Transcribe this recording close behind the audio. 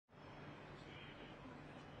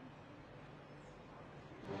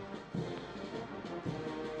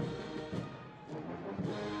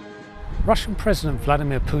Russian President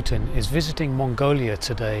Vladimir Putin is visiting Mongolia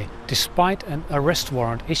today despite an arrest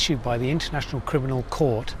warrant issued by the International Criminal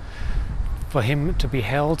Court for him to be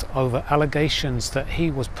held over allegations that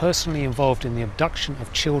he was personally involved in the abduction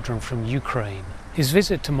of children from Ukraine. His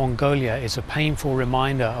visit to Mongolia is a painful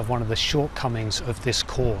reminder of one of the shortcomings of this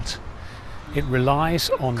court. It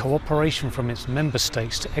relies on cooperation from its member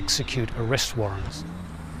states to execute arrest warrants.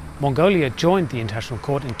 Mongolia joined the International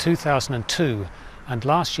Court in 2002 and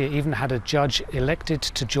last year even had a judge elected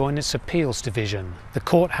to join its appeals division. The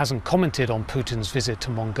court hasn't commented on Putin's visit to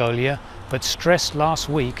Mongolia, but stressed last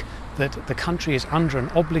week that the country is under an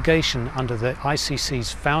obligation under the ICC's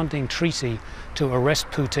founding treaty to arrest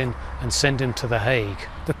Putin and send him to The Hague.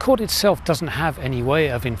 The court itself doesn't have any way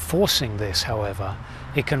of enforcing this, however.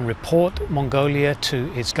 It can report Mongolia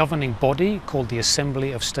to its governing body called the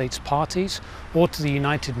Assembly of States Parties or to the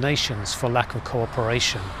United Nations for lack of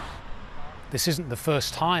cooperation. This isn't the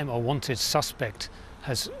first time a wanted suspect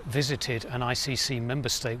has visited an ICC member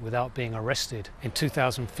state without being arrested. In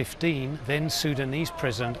 2015, then Sudanese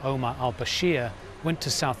President Omar al-Bashir went to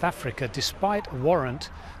South Africa despite a warrant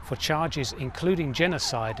for charges including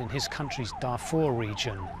genocide in his country's Darfur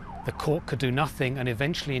region. The court could do nothing and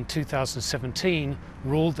eventually in 2017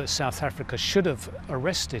 ruled that South Africa should have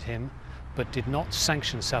arrested him but did not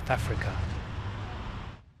sanction South Africa.